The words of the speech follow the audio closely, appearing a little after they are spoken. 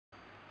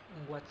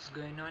What's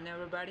going on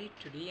everybody?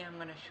 Today I'm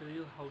gonna show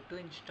you how to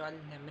install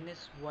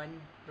Nemesis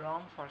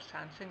ROM for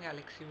Samsung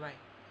Galaxy Y.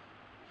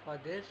 For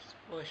this,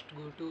 first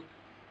go to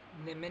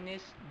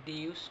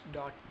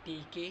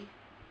nemesis.deus.tk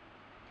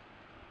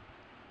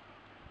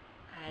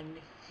and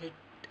hit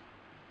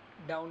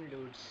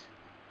downloads.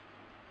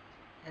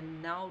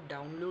 And now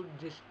download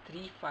these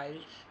three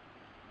files.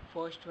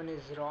 First one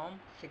is ROM,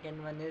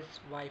 second one is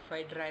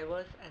Wi-Fi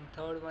drivers, and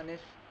third one is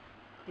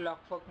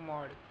Clockwork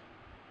mod.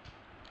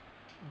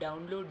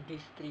 Download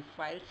these three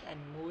files and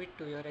move it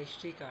to your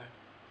SD card.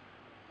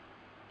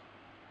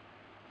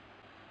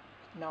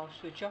 Now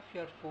switch off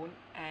your phone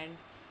and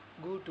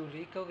go to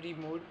recovery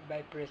mode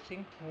by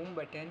pressing home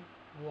button,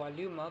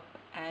 volume up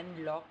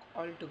and lock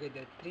all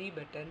together, 3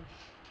 buttons.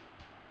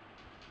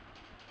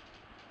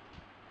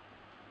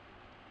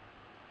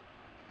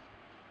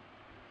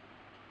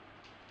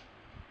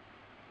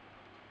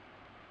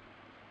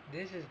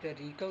 This is the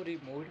recovery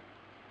mode.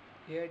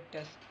 Here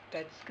touch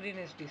screen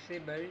is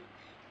disabled.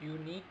 You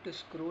need to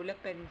scroll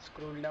up and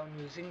scroll down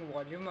using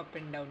volume up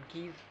and down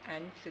keys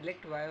and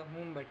select via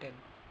home button.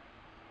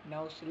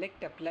 Now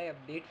select apply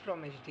update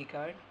from SD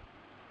card.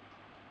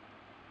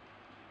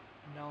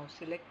 Now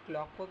select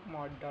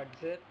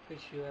clockwork.mod.zip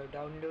which you have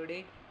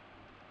downloaded.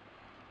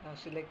 Now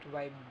select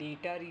wipe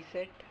data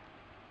reset.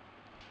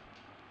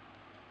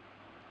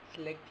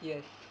 Select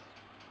yes.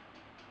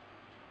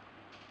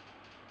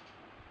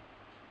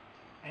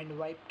 And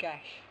wipe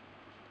cache.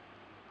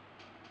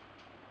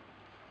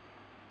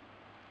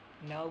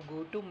 Now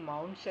go to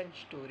mounts and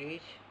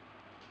storage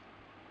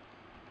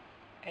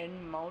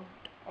and mount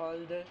all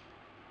the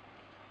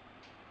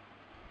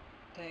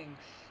things.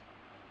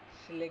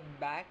 Select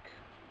back.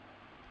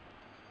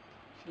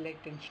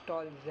 Select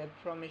install zip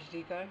from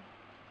SD card.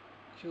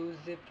 Choose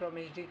zip from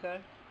SD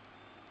card.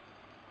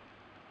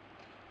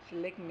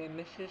 Select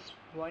Nemesis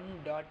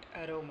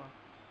aroma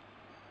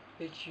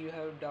which you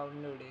have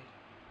downloaded.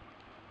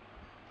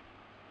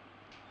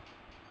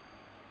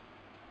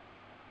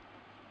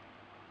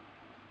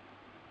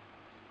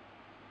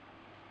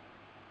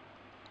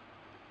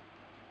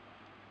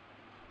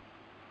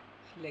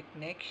 Select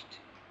next.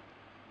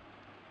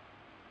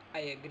 I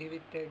agree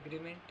with the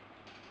agreement.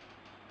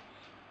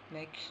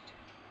 Next.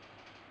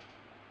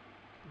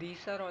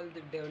 These are all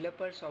the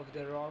developers of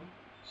the ROM,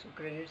 so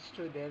credits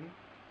to them.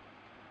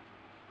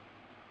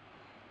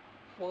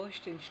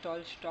 First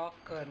install stock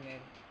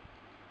kernel.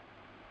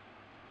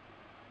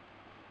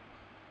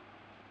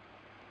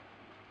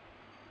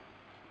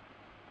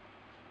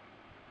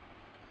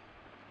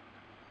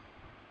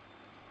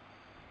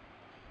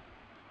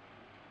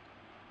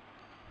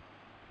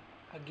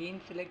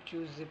 Again select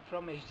choose zip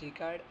from SD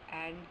card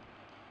and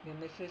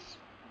Nemesis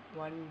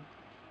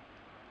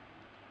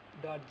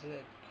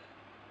 1.zip.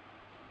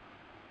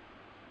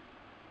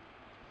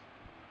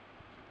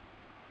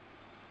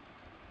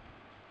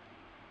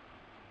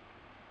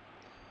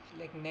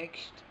 Select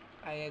next,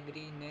 I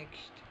agree,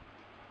 next.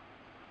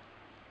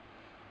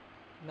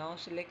 Now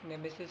select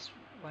Nemesis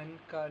 1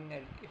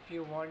 kernel. If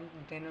you want,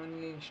 then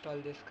only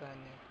install this kernel.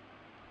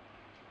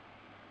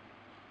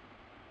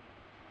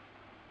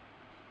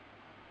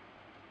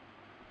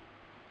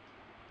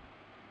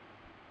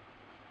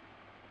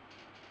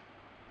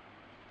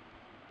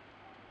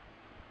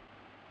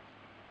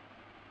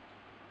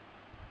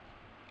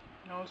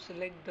 Now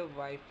select the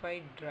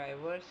Wi-Fi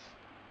drivers.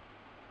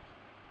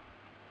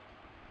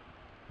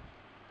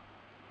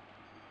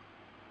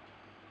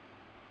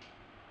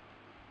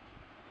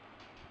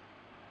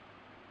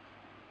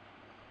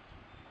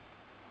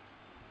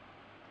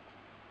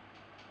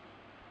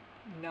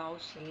 Now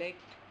select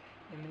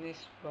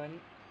Nemesis 1.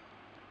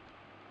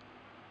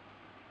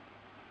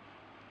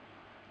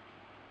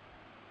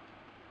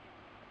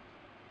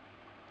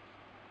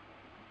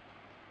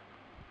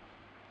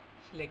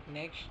 Select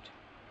next.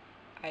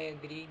 I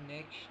agree,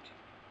 next.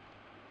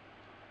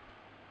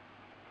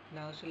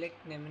 Now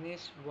select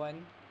Nemesis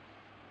 1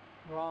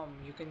 ROM.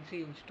 You can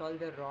see install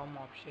the ROM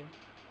option.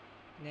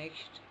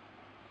 Next.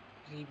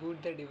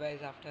 Reboot the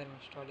device after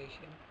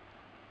installation.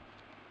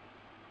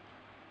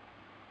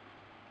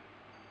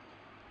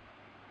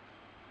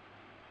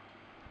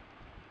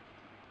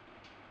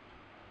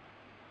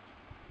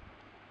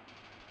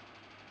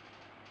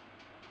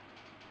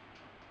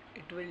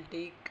 It will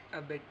take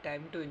a bit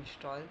time to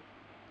install.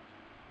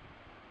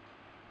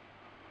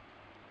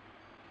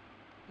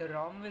 The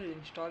ROM will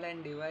install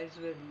and device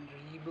will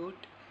reboot.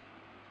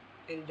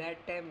 Till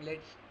that time,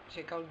 let's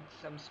check out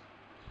some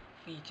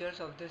features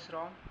of this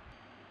ROM.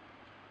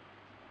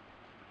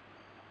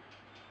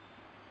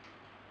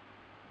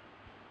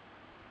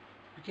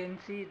 You can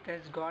see it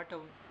has got a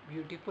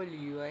beautiful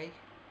UI.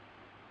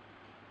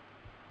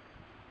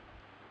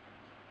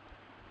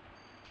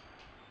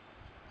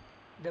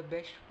 The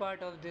best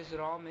part of this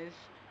ROM is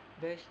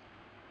the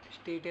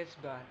status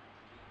bar.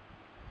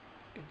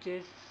 It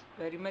is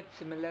very much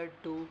similar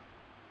to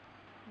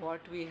what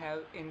we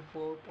have in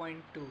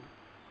 4.2.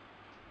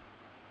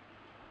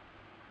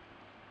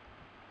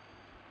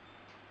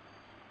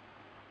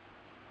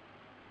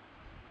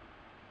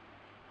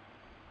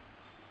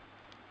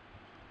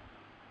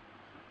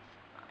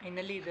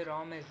 Finally, the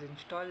ROM is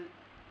installed.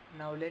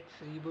 Now let's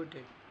reboot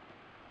it.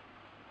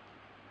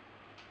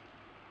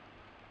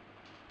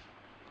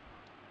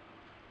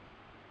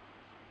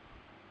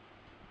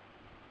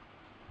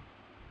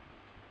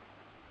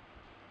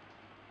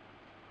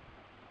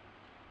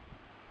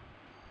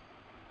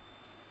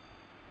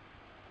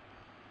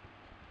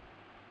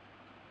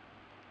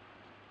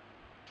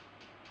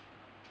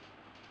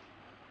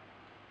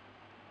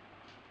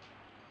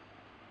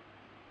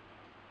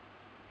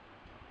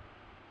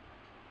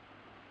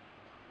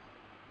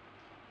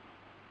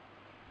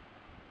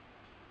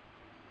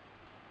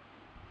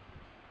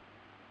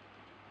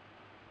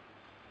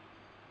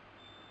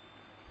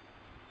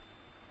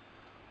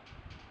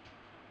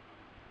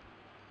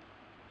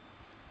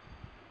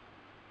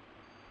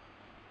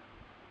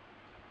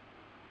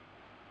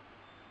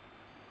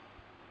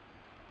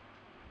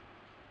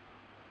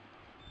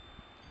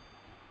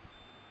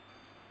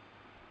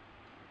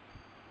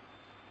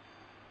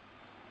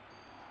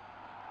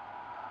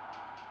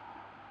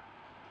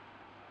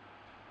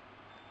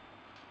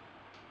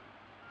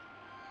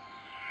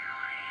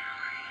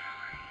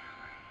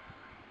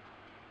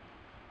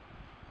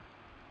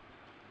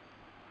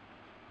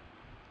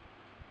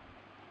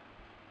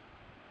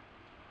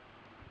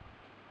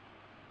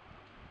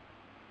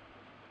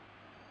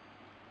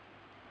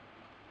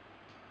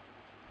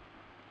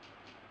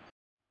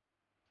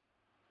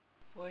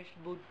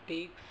 First boot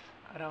takes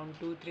around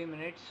 2-3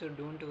 minutes, so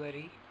don't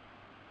worry.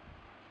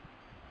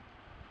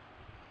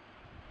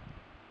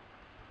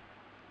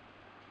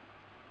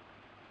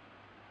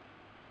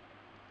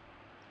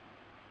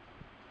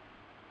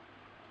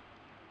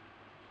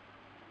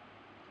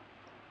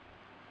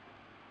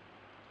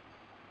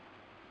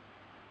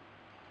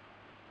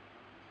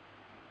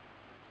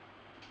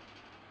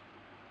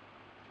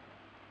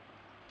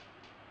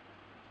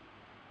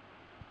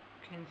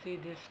 You can see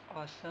this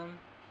awesome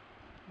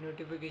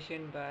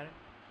notification bar.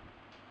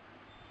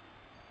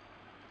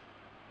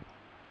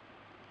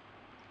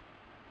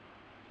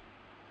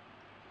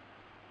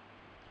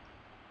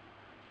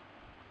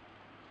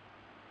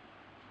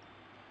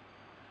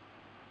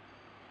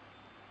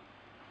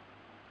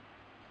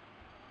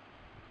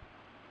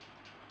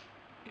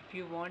 If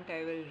you want, I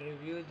will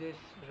review this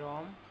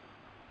ROM.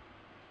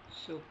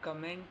 So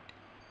comment,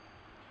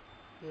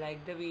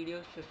 like the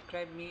video,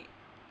 subscribe me,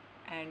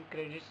 and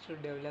credits to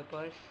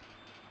developers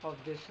of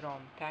this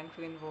ROM. Thanks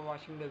again for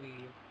watching the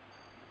video.